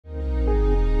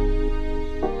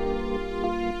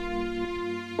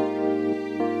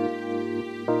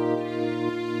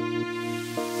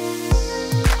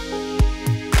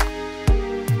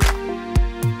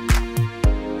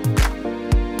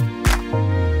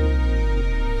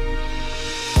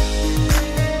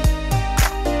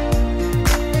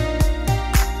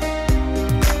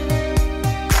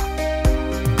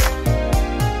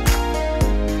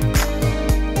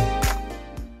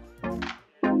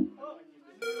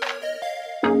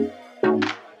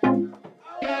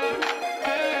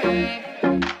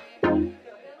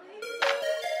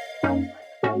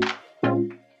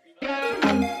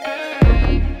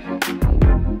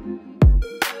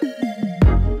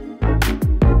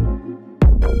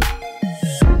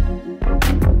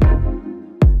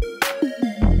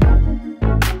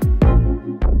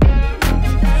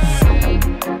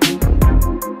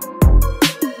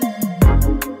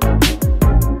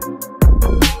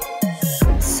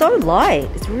So light.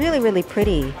 It's really, really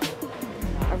pretty.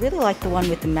 I really like the one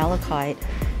with the malachite.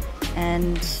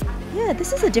 And yeah,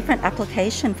 this is a different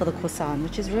application for the croissant,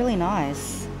 which is really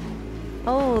nice.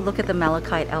 Oh, look at the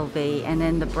malachite LV and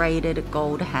then the braided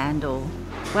gold handle.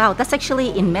 Wow, that's actually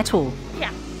in metal.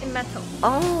 Yeah, in metal.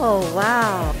 Oh,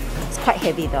 wow. It's quite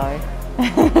heavy though.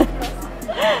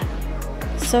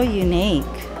 So unique.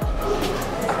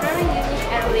 Very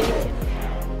unique and limited.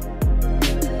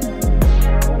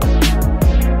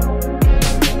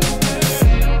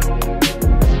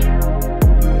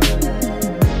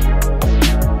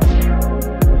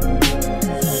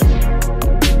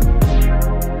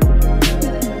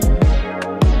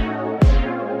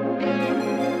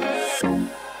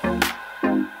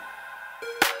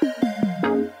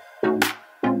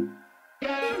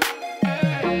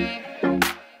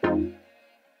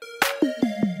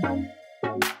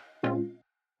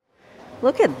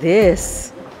 Look at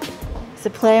this. It's a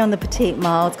play on the petite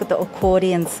malle. It's got the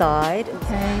accordion side.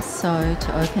 Okay, so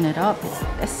to open it up, it's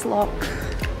this lock.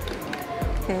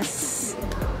 This.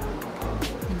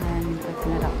 And then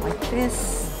open it up like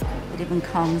this. It even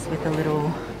comes with a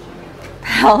little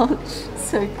pouch.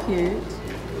 So cute.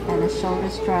 And a shoulder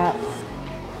strap.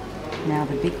 Now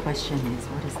the big question is,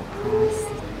 what is the price?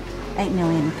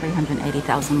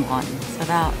 8,380,000 won. So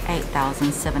about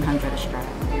 8,700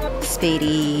 Australian.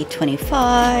 Speedy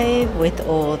 25 with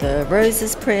all the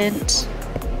roses print.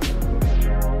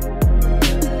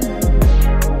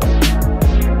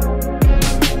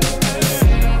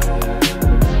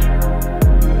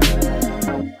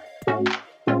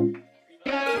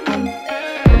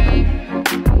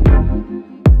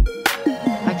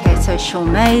 Okay, so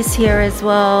Hermes here as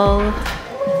well.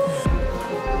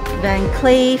 Van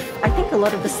Cleef. I think a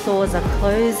lot of the stores are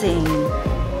closing.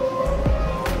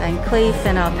 Van Cleef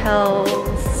and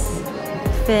Appels.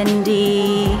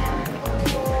 Fendi.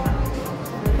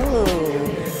 Oh,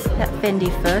 that Fendi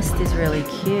first is really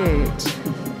cute.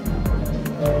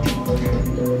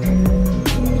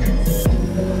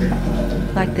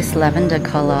 Like this lavender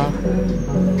color.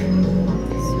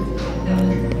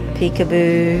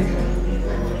 Peekaboo.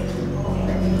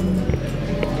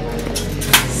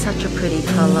 Such a pretty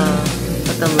color,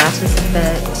 with the lattice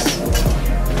effect.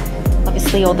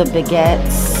 Obviously all the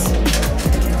baguettes.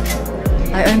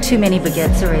 I own too many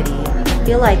baguettes already. I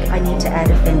feel like I need to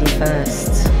add a Fendi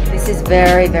first. This is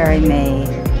very, very me.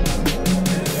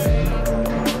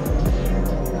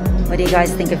 What do you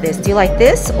guys think of this? Do you like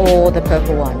this or the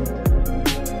purple one?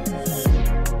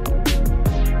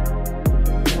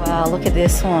 Wow, look at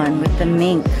this one with the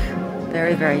mink.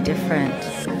 Very, very different.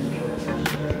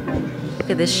 Look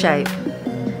at this shape,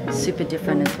 super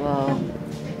different as well.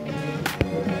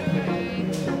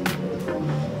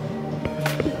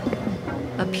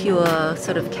 A pure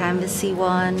sort of canvasy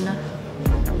one.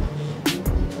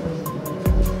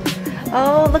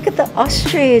 Oh, look at the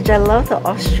ostrich. I love the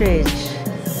ostrich.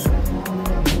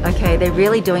 Okay, they're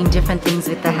really doing different things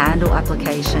with the handle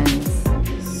applications.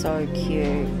 So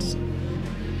cute.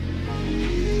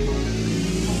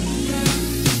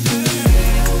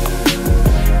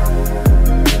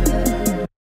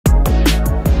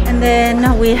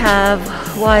 Then we have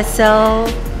YSL,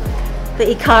 the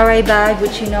Icare bag,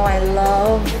 which you know I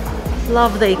love.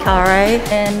 Love the Icare.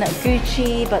 And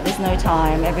Gucci, but there's no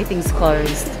time. Everything's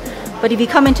closed. But if you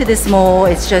come into this mall,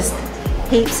 it's just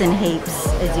heaps and heaps,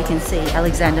 as you can see.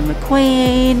 Alexander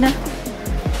McQueen,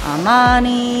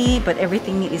 Armani, but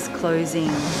everything is closing.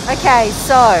 Okay,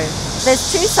 so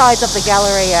there's two sides of the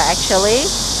Galleria actually.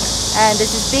 And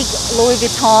there's this big Louis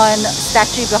Vuitton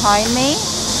statue behind me.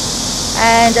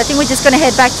 And I think we're just going to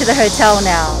head back to the hotel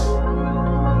now.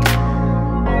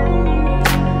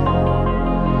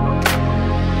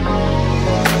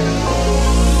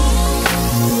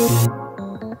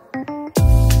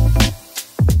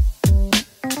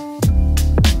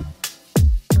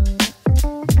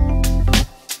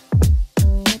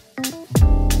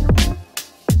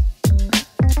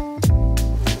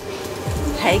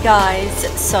 Hey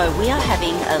guys, so we are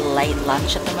having a late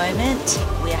lunch at the moment.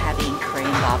 We are having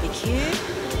Korean barbecue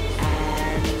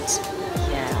and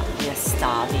yeah, we are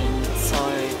starving. So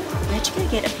we're actually going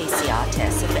to get a PCR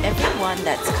test. So for everyone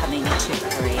that's coming to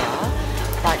Korea,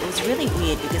 But it was really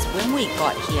weird because when we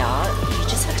got here, you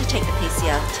just had to take the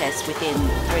PCR test within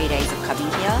 3 days of coming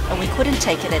here. And we couldn't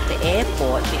take it at the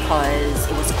airport because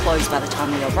it was closed by the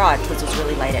time we arrived because it was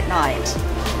really late at night.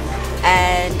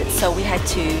 And so we had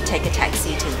to take a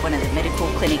taxi to one of the medical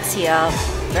clinics here.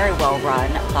 Very well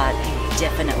run, but you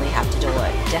definitely have to do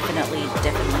it. Definitely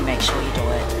make sure you do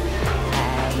it.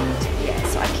 And yeah,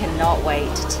 so I cannot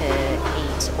wait to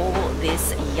eat all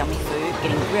this yummy food.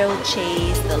 Getting grilled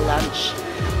cheese, the lunch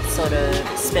sort of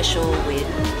special with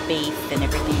beef and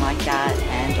everything like that,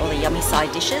 and all the yummy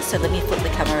side dishes. So let me flip the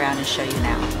camera around and show you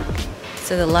now.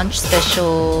 So the lunch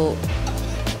special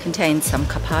contains some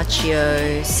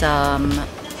carpaccio, some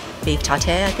beef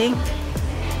tartare, I think,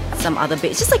 some other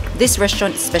beef. It's just like this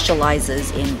restaurant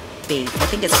specializes in beef. I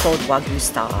think it's called Wagyu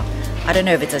Star. I don't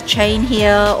know if it's a chain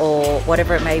here or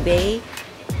whatever it may be.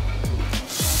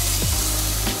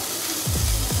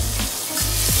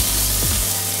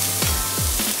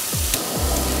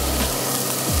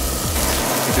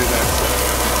 Do that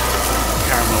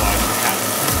caramelized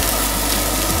macadam.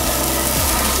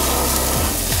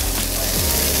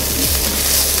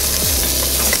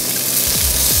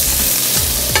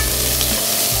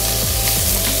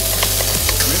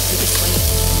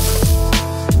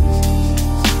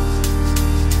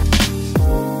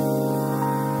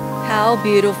 How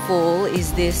beautiful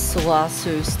is this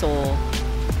Suwasu store?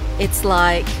 It's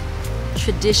like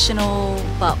traditional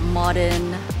but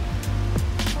modern.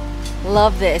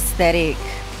 Love the aesthetic.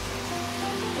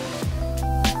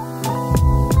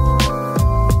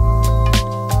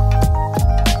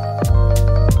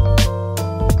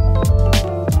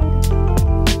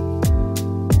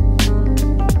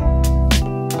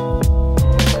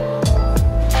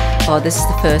 Oh, this is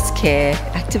the first care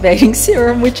activating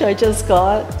serum which I just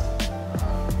got.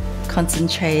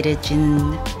 Concentrated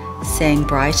ginseng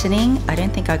brightening. I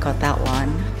don't think I got that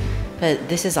one. But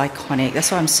this is iconic. That's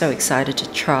why I'm so excited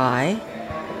to try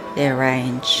their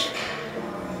range.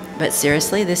 But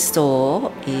seriously, this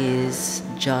store is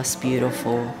just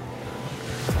beautiful.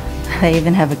 They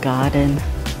even have a garden.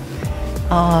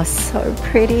 Oh, so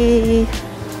pretty.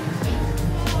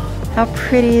 How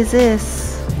pretty is this?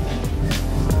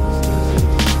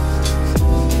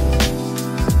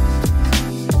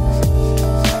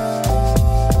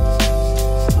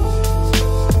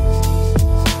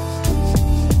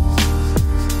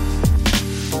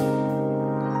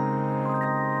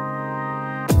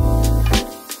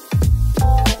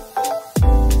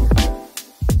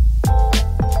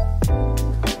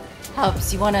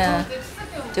 Hubs, you want to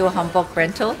do a hanbok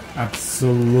rental?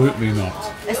 Absolutely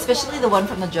not. Especially the one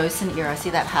from the Joseon era.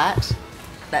 See that hat?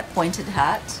 That pointed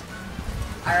hat?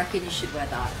 I reckon you should wear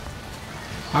that.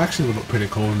 I actually would look pretty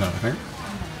cool in that, I think.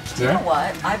 Do you know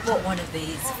what? I bought one of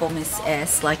these for Miss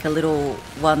S, like a little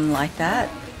one like that.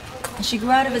 And she grew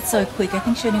out of it so quick. I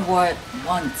think she only wore it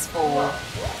once for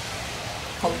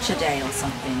Culture Day or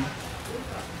something.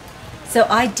 So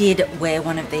I did wear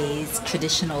one of these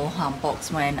traditional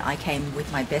hanboks when I came with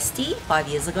my bestie 5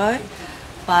 years ago.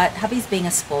 But hubby's being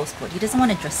a sports sport. He doesn't want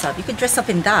to dress up. You could dress up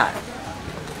in that.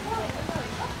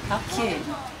 How cute.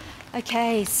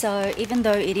 Okay, so even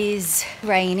though it is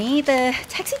rainy, the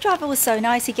taxi driver was so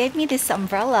nice. He gave me this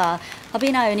umbrella. Hubby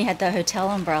and I only had the hotel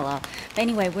umbrella. But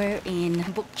anyway, we're in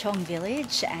Bukchon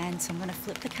village, and so I'm going to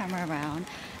flip the camera around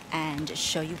and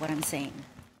show you what I'm seeing.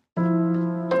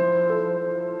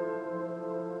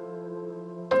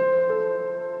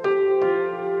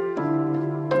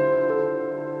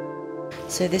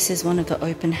 So this is one of the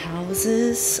open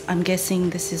houses. I'm guessing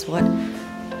this is what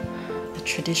the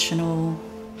traditional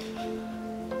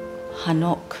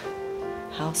Hanok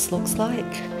house looks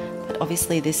like. But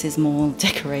obviously this is more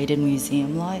decorated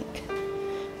museum-like.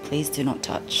 Please do not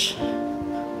touch.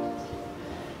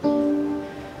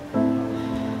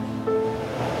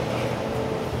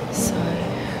 So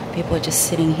people are just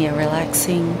sitting here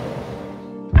relaxing.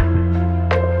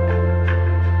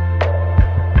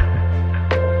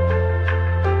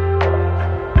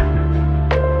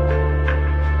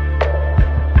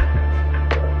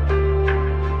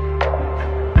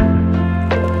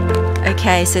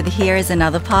 Okay, so here is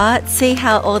another part. See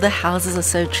how all the houses are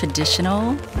so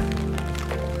traditional?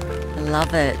 I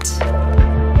love it.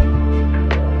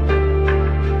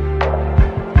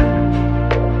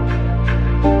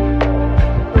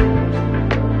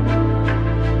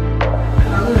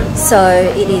 So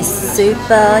it is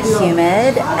super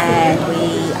humid, and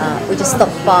we just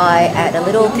stopped by at a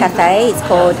little cafe. It's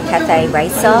called Cafe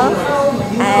Racer,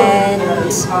 and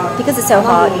because it's so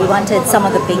hot, we wanted some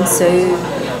of the bingsu,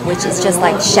 which is just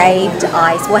like shaved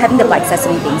ice. We're having the black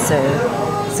sesame bingsu.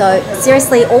 So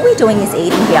seriously, all we're doing is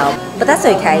eating here. But that's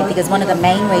okay, because one of the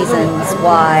main reasons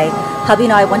why hubby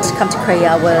and I wanted to come to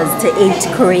Korea was to eat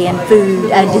Korean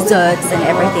food and desserts and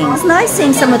everything. It's nice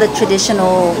seeing some of the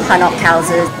traditional hanok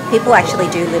houses. People actually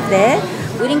do live there.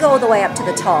 We didn't go all the way up to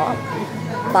the top,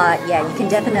 but yeah, you can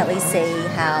definitely see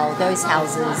how those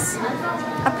houses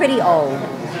are pretty old.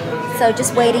 So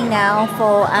just waiting now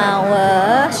for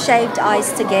our shaved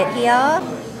ice to get here.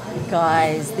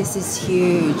 Guys, this is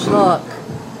huge. Look.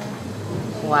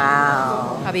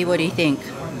 Wow. Hubby, what do you think?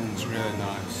 It's really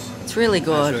nice. It's really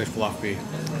good. It's really fluffy.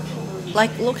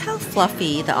 Like, look how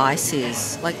fluffy the ice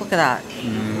is. Like, look at that.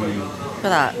 Look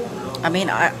at that. I mean,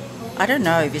 I don't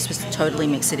know if you're supposed to totally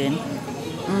mix it in.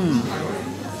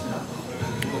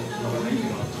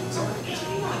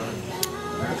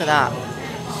 Look at that.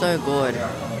 So good.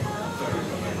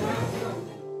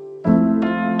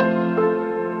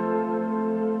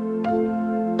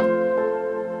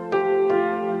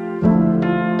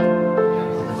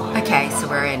 Okay, so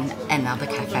we're in another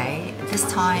cafe. This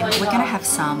time we're going to have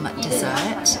some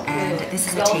dessert, and this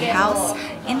is a tea house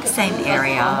in the same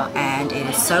area, and it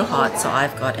is so hot, so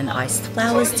I've got an iced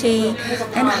flowers tea,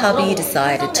 and hubby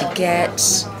decided to get...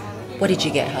 What did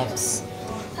you get, Hubs?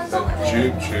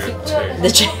 Jube tea. The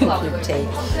jube tea.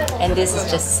 And this is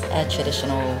just a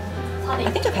traditional... I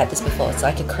think I've had this before. It's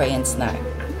like a Korean snack.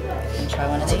 Can you try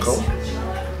one of these? Cool.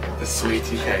 The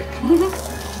sweetie cake.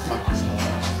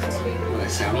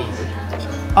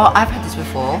 Oh, I've had this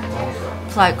before.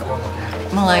 It's like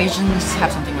Malaysians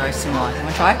have something very similar. You want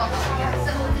to try it?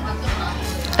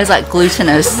 It's like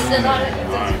glutinous.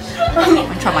 I'm going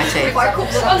to try my tea.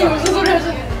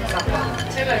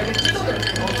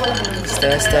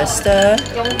 Stir, stir, stir.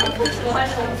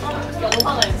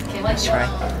 Let's try.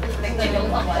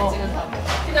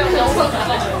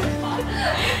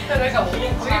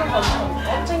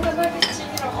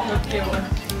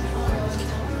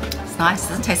 It's nice, it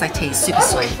doesn't taste like tea, it's super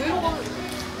sweet.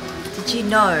 Did you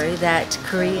know that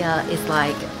Korea is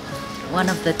like one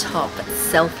of the top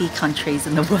selfie countries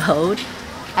in the world?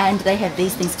 And they have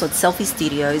these things called selfie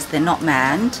studios. They're not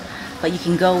manned, but you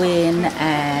can go in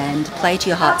and play to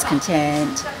your heart's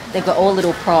content. They've got all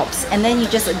little props, and then you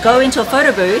just go into a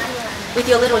photo booth with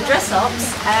your little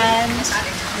dress-ups and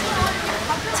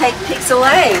take pics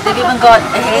away. They've even got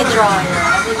a hairdryer.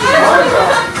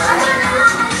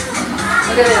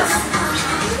 Look at this.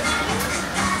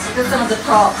 Look at some of the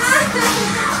props.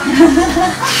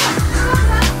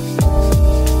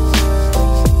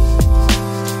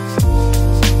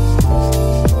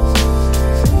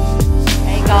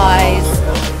 Hey guys,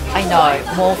 I know,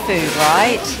 more food,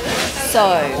 right?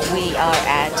 So we are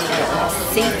at a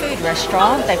seafood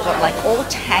restaurant. They've got like all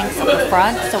tanks up the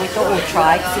front, so we thought we'll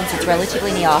try since it's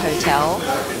relatively near our hotel.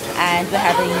 And we're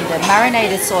having the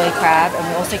marinated soy crab, and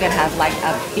we're also going to have like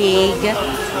a big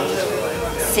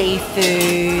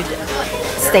seafood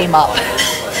steam up.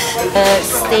 The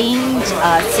steamed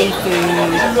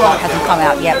seafood hasn't come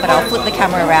out yet, but I'll flip the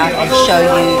camera around and show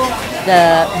you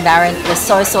the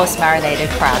soy sauce marinated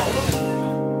crab.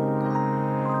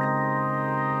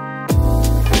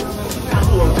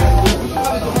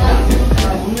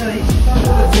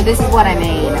 So this is what I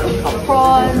mean. We've got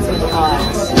prawns, we've got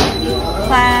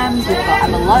clams, we've got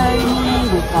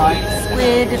abalone, we've got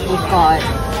squid, we've got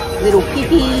little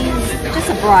pippies, just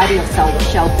a variety of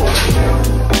shellfish.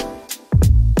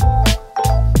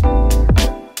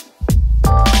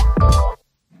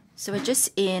 So we're just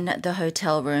in the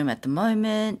hotel room at the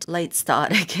moment. Late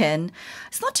start again.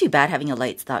 It's not too bad having a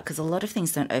late start because a lot of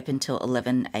things don't open till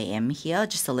 11 AM here,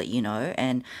 just to let you know,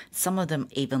 and some of them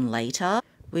even later.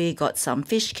 We got some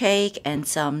fish cake and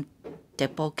some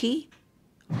tteokbokki.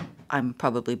 I'm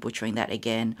probably butchering that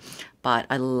again, but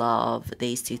I love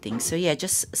these two things. So yeah,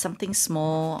 just something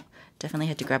small. Definitely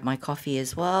had to grab my coffee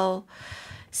as well.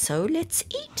 So let's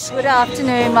eat. Good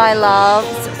afternoon, my loves.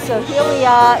 So here we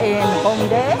are in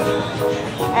Hongdae,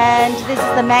 and this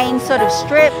is the main sort of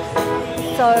strip.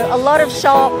 So a lot of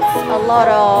shops, a lot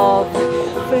of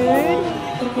food,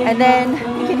 and then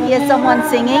you can hear someone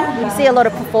singing. You see a lot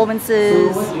of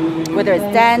performances, whether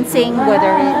it's dancing,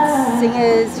 whether it's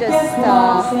singers just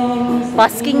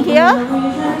busking here.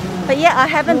 But yeah, I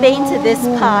haven't been to this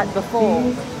part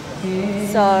before.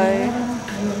 So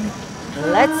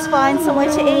let's find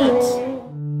somewhere to eat.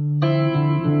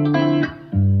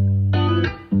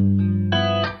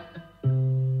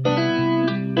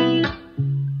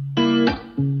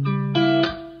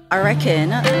 I reckon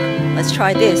let's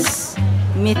try this.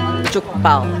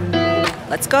 Mitjukbal.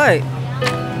 Let's go.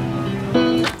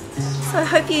 So I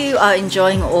hope you are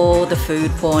enjoying all the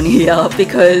food porn here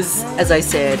because, as I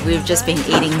said, we've just been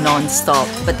eating non-stop.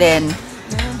 But then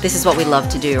This is what we love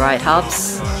to do, right,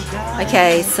 Hubs?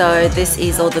 Okay, so this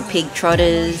is all the pig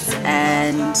trotters,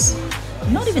 and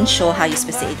I'm not even sure how you're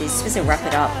supposed to eat this. You're supposed to wrap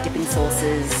it up, dipping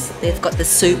sauces. They've got the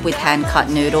soup with hand-cut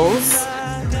noodles.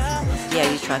 Yeah,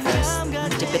 you try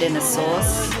first. Dip it in a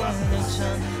sauce.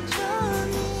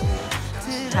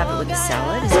 Have it with the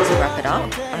salad. Is this to wrap it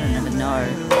up? I don't even know.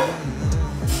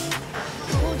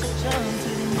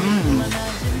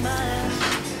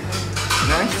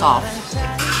 Very soft.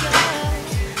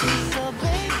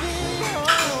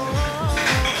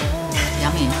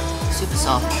 Yummy. Super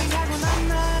soft.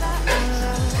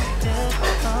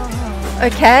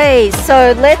 Okay,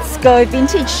 so let's go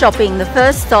vintage shopping. The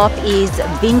first stop is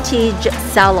Vintage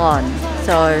Salon.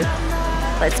 So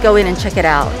let's go in and check it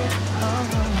out.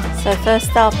 So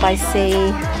first up I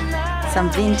see some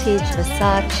vintage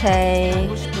Versace,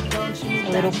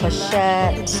 a little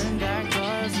pochette,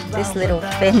 this little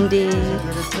Fendi,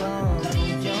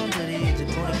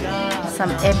 some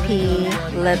Epi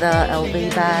leather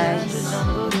LV bags.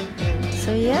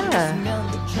 So yeah,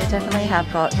 they definitely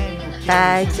have got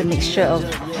bags, a mixture of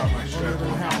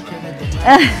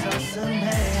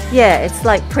yeah, it's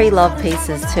like pre-loved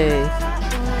pieces too.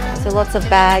 So lots of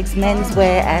bags,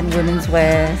 menswear and women's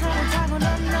wear.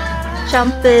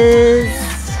 Jumpers.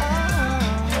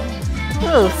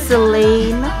 Oh,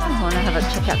 Celine. I want to have a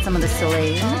check out some of the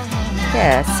Celine.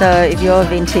 Yeah, so if you're a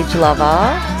vintage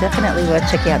lover, definitely worth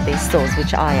checking out these stores,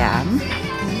 which I am.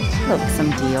 Look,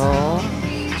 some Dior.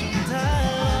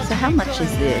 So how much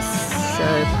is this? So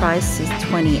price is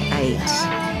 28.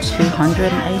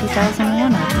 280,000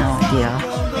 won? I have no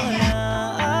idea.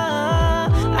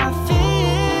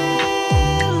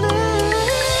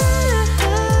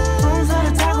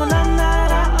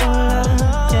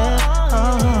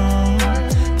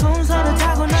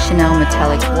 Chanel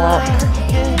metallic walk.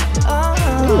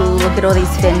 Ooh, look at all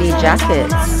these Fendi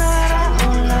jackets.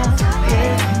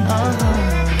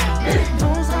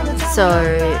 So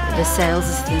the sales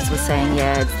assistants were saying,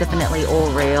 yeah, it's definitely all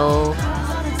real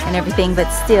and everything, but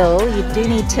still, you do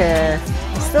need to,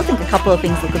 I still think a couple of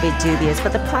things look a bit dubious,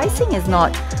 but the pricing is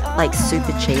not like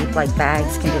super cheap. Like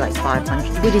bags can be like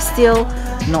 500, which is still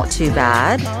not too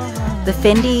bad. The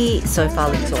Fendi so far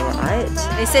looks alright.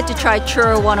 They said to try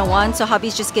churro 101, so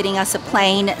hubby's just getting us a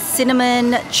plain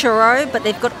cinnamon churro, but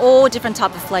they've got all different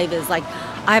type of flavors. Like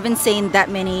I haven't seen that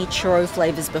many churro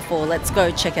flavors before. Let's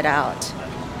go check it out.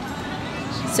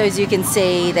 So as you can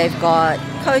see, they've got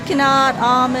coconut,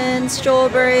 almond,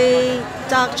 strawberry,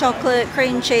 dark chocolate,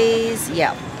 cream cheese.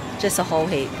 Yeah, just a whole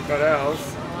heap. Got ours,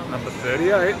 number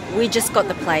 38. We just got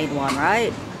the plain one,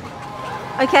 right?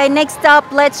 Okay, next up,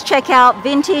 let's check out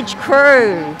Vintage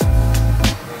Crew.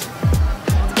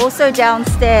 It's also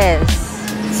downstairs.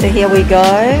 So here we go.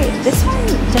 This one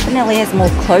definitely has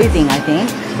more clothing, I think.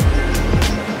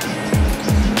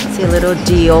 See a little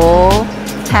Dior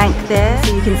tank there.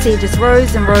 So you can see just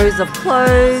rows and rows of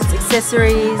clothes,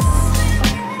 accessories.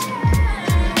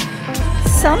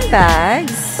 Some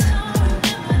bags.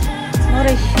 It's not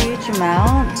a huge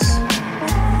amount.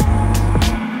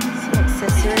 Some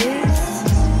accessories.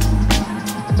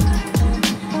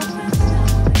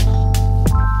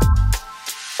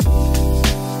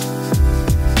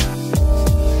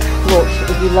 Look,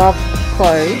 if you love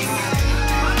clothes,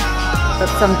 but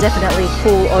some definitely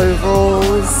cool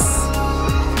overalls.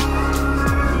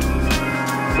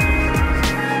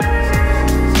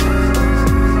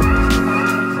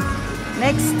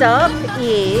 Next up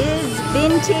is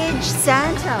Vintage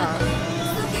Santa.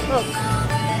 Look,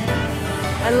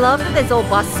 I love that there's all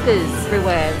buskers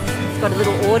everywhere. It's got a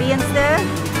little audience there.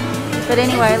 But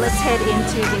anyway, let's head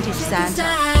into Vintage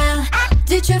Santa.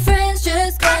 Did your friends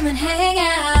just come and hang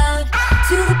out?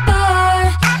 To the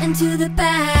bar and to the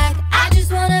back. I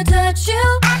just wanna touch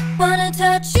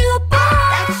you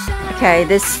boy. Okay,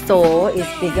 this store is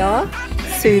bigger.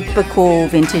 Super cool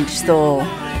vintage store.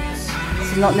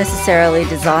 It's not necessarily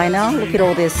designer. Look at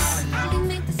all this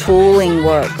tooling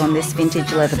work on this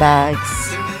vintage leather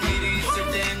bags.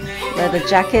 Leather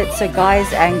jackets, so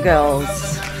guys and girls.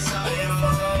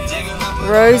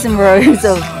 Rows and rows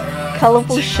of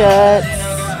colourful shirts.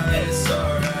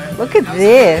 Look at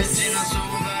this.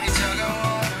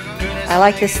 I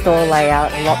like this store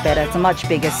layout a lot better. It's a much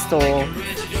bigger store.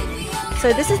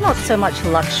 So this is not so much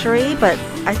luxury, but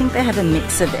I think they have a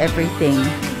mix of everything.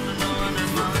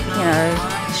 You know,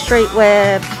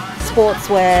 streetwear,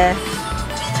 sportswear.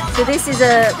 So this is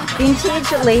a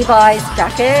vintage Levi's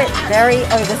jacket, very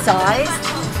oversized.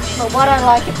 But what I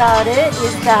like about it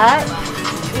is that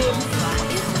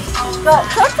it's got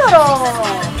Totoro.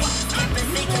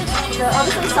 So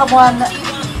obviously someone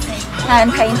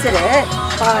hand painted it,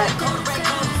 but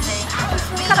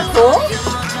it's kind of cool.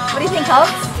 do you think,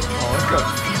 Hubs? Oh,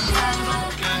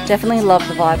 Definitely love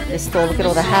the vibe of this store. Look at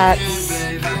all the hats.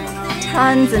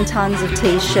 Tons and tons of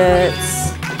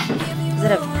t-shirts. Does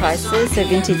it have prices? So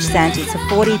vintage Santis for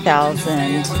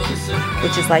 40,000,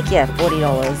 which is like, yeah,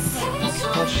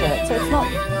 $40 per shirt. So it's not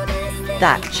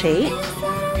that cheap,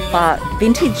 but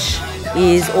vintage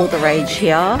is all the rage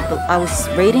here. I was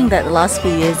reading that the last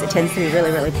few years it tends to be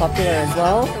really, really popular as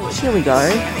well. Here we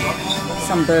go.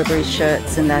 Some Burberry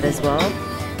shirts and that as well.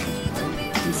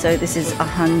 And so this is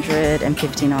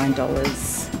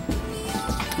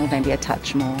 $159, or maybe a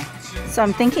touch more. So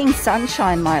I'm thinking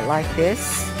Sunshine might like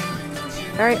this.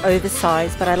 Very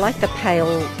oversized, but I like the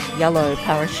pale yellow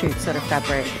parachute sort of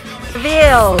fabric.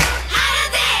 Reveal!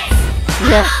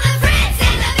 Yeah.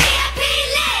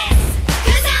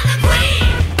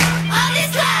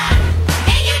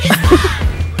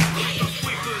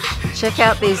 Check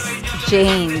out these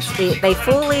jeans. They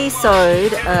fully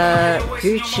sewed a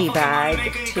Gucci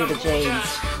bag to the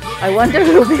jeans. I wonder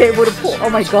who will be able to pull, oh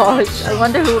my gosh, I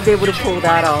wonder who will be able to pull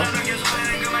that off.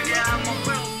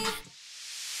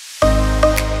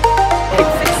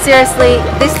 Seriously,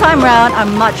 this time round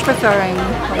I'm much preferring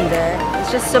Hongdae.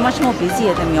 It's just so much more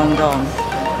busier than Myeongdong.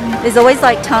 There's always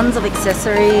like tons of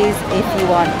accessories if you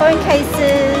want phone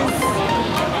cases.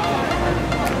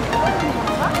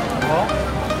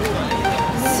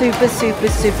 Super, super,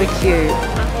 super cute.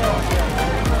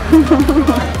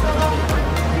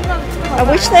 I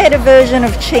wish they had a version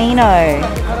of Chino.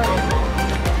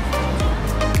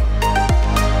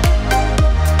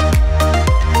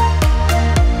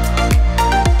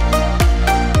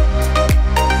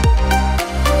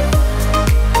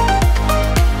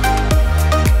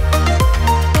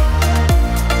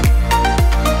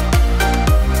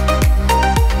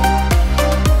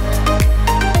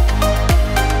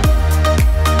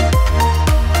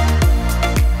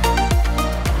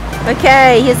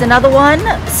 Okay, here's another one,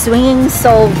 Swinging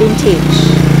Soul Vintage.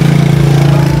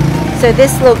 So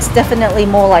this looks definitely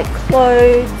more like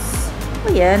clothes.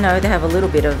 Oh yeah, no, they have a little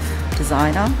bit of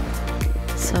designer.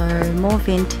 So more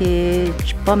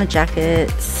vintage, bomber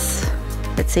jackets.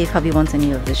 Let's see if hubby wants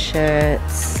any of the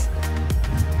shirts.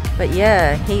 But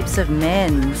yeah, heaps of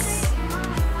men's.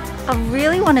 I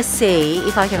really want to see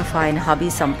if I can find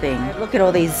hubby something. Look at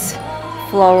all these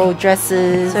floral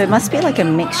dresses. So it must be like a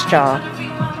mixture.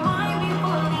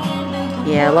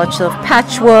 Yeah, lots of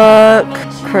patchwork,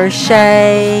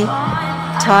 crochet,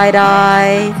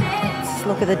 tie-dye. Let's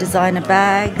look at the designer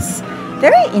bags.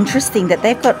 Very interesting that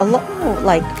they've got a lot more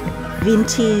like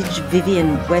vintage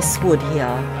Vivienne Westwood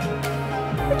here,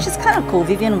 which is kind of cool.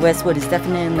 Vivienne Westwood is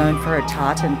definitely known for her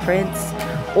tartan prints.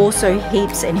 Also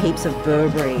heaps and heaps of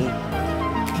Burberry.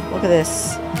 Look at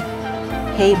this.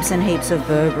 Heaps and heaps of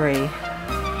Burberry.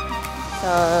 So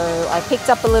I picked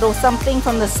up a little something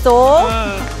from the store.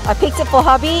 I picked it for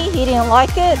hubby, he didn't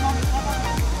like it.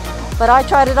 But I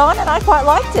tried it on and I quite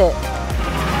liked it.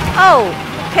 Oh,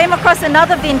 came across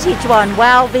another vintage one.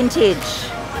 Wow, vintage.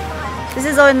 This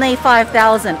is only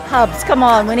 5,000. Hubs, come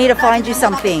on, we need to find you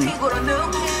something.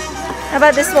 How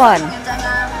about this one?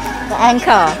 The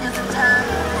anchor.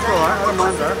 It's alright, I don't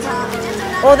mind that.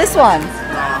 Or this one.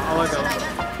 I like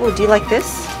that. Oh, do you like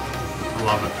this? I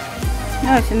love it.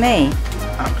 No, for me.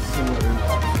 Absolutely.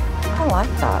 I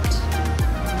like that.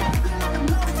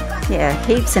 Yeah,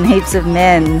 heaps and heaps of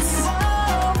men's.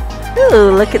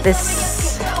 Ooh, look at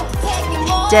this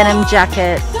denim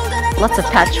jacket. Lots of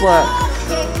patchwork.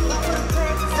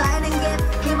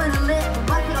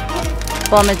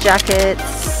 Bomber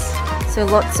jackets. So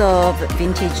lots of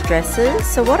vintage dresses.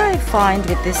 So what I find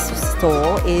with this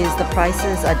store is the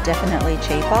prices are definitely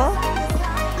cheaper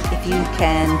if you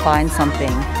can find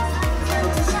something.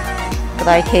 For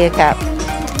the IKEA cap.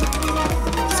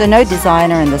 So no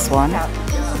designer in this one.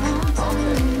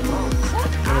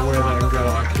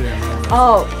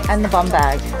 Oh, and the bum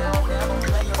bag.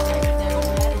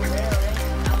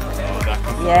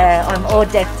 Yeah, I'm all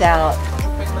decked out.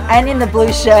 And in the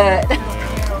blue shirt.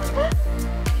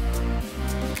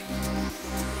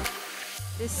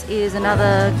 This is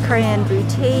another Korean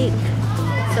boutique.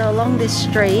 So along this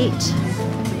street,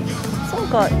 it's all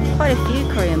got quite a few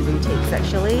Korean boutiques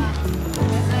actually.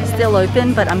 Still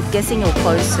open, but I'm guessing it'll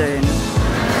close soon.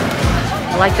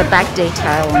 I like the back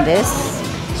detail on this.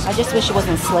 I just wish it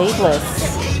wasn't sleeveless.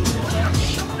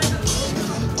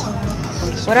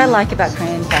 What I like about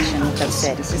Korean fashion, like I've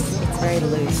said, is just it's very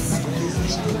loose.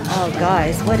 Oh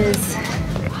guys, what does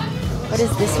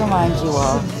this remind you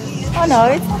of? Oh no,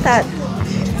 it's not that.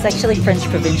 It's actually French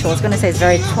provincial. I was going to say it's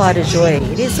very toit de joie.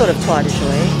 It is sort of toit de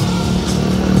joie.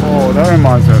 Oh, that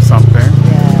reminds me of something.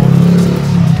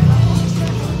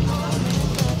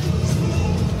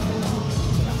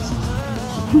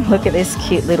 Look at this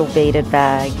cute little beaded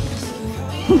bag.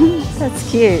 That's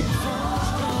cute.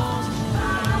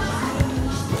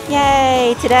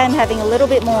 Yay! Today I'm having a little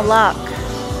bit more luck.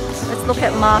 Let's look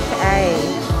at Mark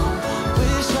A.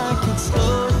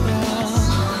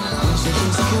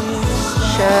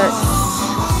 Shirts.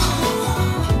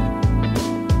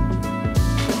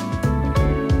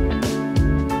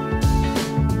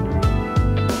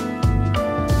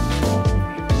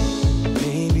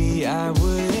 Maybe I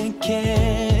wouldn't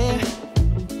care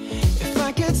if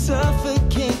I could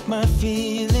suffocate my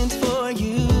feelings for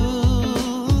you.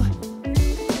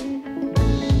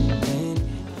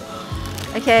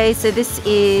 Okay, so this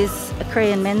is a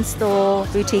Korean men's store,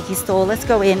 boutique store. Let's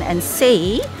go in and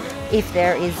see if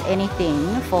there is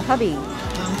anything for hubby.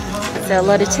 So a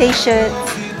lot of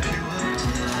t-shirts,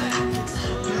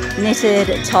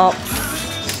 knitted tops,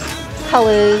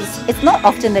 colors. It's not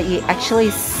often that you actually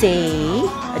see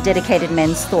a dedicated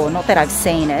men's store. Not that I've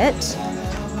seen it,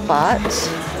 but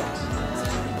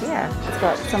yeah, it's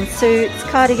got some suits,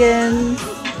 cardigans.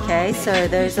 Okay, so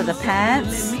those are the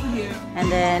pants. And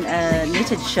then a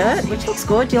knitted shirt, which looks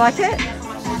good. Do you like it?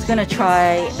 I'm just gonna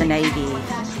try the navy.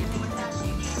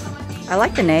 I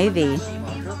like the navy.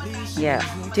 Yeah.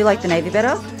 Do you like the navy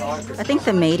better? I think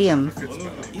the medium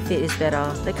fit is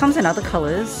better. It comes in other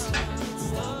colors.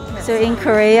 So in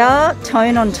Korea,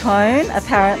 tone on tone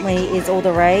apparently is all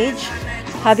the rage.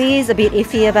 Hubby's a bit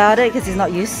iffy about it because he's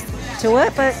not used to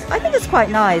it, but I think it's quite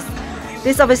nice.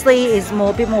 This obviously is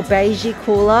a bit more beigey,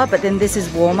 cooler, but then this is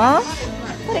warmer.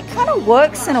 But it kind of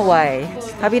works in a way.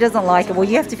 Hubby doesn't like it. Well,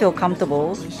 you have to feel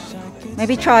comfortable.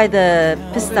 Maybe try the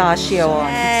pistachio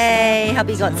on. Yay!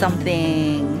 Hubby got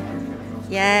something.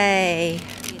 Yay!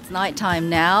 It's nighttime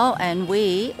now and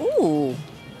ooh,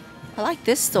 I like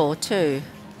this store too.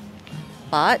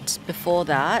 But before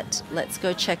that, let's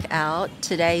go check out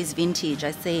today's vintage.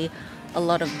 I see a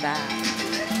lot of bags.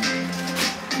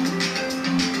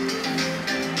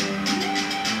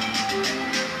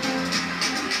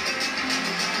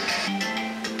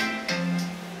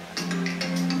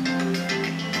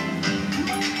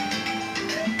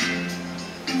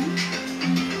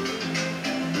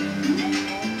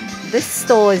 This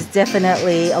store is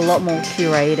definitely a lot more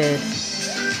curated.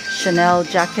 Chanel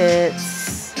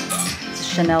jackets,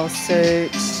 Chanel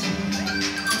suit.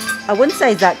 I wouldn't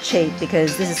say it's that cheap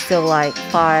because this is still like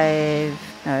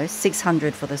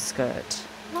 $600 for the skirt.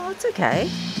 Oh, it's okay.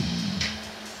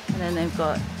 And then they've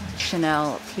got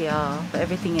Chanel up here, but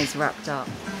everything is wrapped up.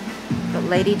 Got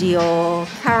Lady Dior,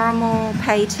 caramel,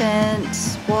 patent,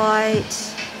 white.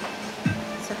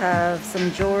 So have some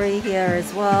jewelry here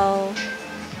as well.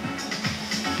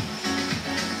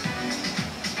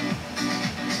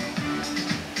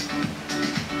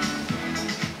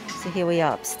 Here we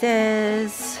are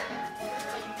upstairs,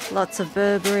 lots of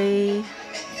Burberry,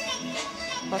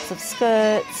 lots of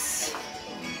skirts,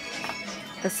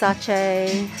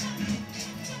 Versace,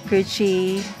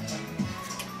 Gucci.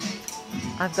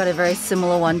 I've got a very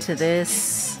similar one to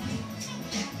this.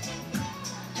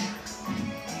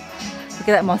 Look at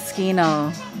that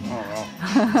Moschino. Oh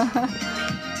wow.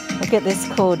 Look at this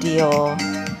cool Dior.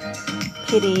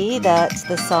 Pity that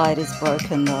the side is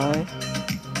broken though.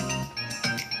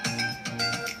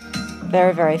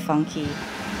 Very, very funky.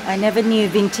 I never knew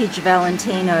vintage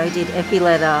Valentino did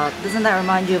epi-leather. Doesn't that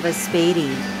remind you of a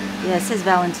Speedy? Yeah, it says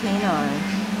Valentino.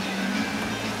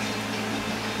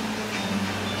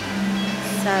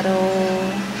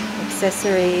 Saddle,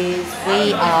 accessories.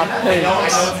 We are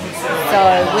pooped.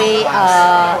 So we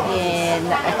are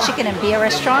in a chicken and beer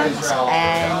restaurant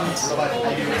and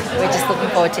we're just looking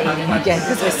forward to eating again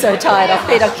because we're so tired. Our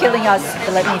feet are killing us.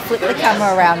 But let me flip the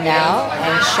camera around now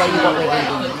and show you what we're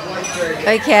eating.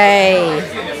 Okay,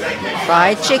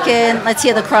 fried chicken. Let's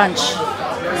hear the crunch.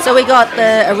 So we got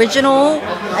the original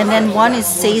and then one is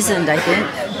seasoned, I think.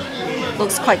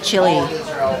 Looks quite chilly.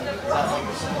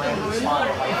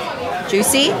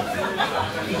 Juicy?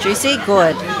 Juicy?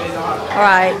 Good.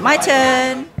 Alright, my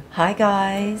turn. Hi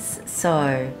guys.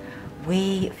 So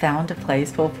we found a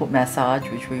place for a foot massage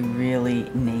which we really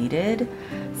needed.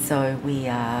 So we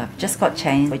just got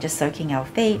changed. We're just soaking our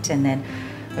feet and then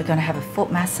we're going to have a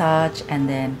foot massage and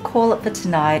then call it for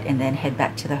tonight and then head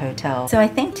back to the hotel. So I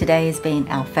think today has been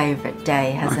our favourite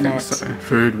day, hasn't it? So.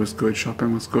 Food was good,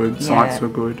 shopping was good, Yeah. sights were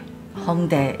good.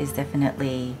 Hongdae is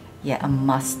definitely a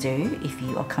must-do if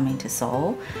you are coming to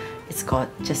Seoul. It's got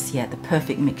just the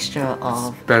perfect mixture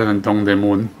of Better than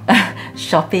Dongdaemun.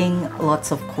 shopping,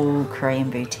 lots of cool Korean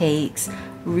boutiques,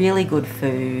 really good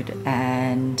food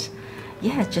and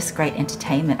just great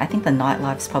entertainment. I think the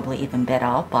nightlife's probably even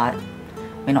better, but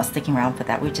we're not sticking around for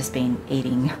that. We've just been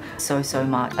eating so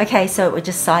much. Okay, so we're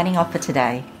just signing off for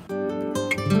today.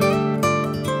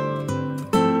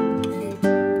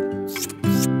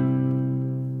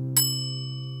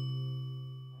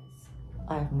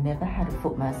 I've never had a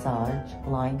foot massage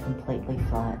lying completely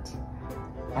flat,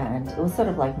 and it was sort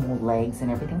of like more legs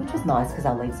and everything, which was nice because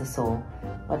our legs are sore.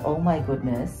 But oh my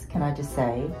goodness, can I just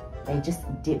say, they just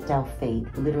dipped our feet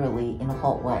literally in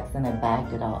hot wax and they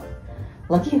bagged it up.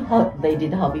 Lucky they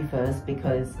did hubby first,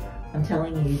 because I'm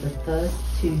telling you, the first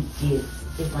 2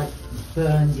 dips, it like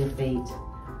burned your feet.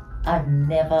 I've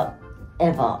never,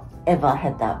 ever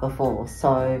had that before.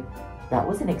 So that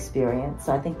was an experience.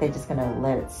 I think they're just gonna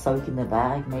let it soak in the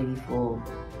bag maybe for,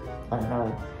 I don't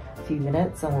know, a few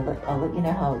minutes, and I'll let you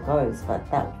know how it goes. But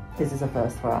this is a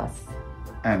first for us.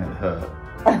 And it hurt.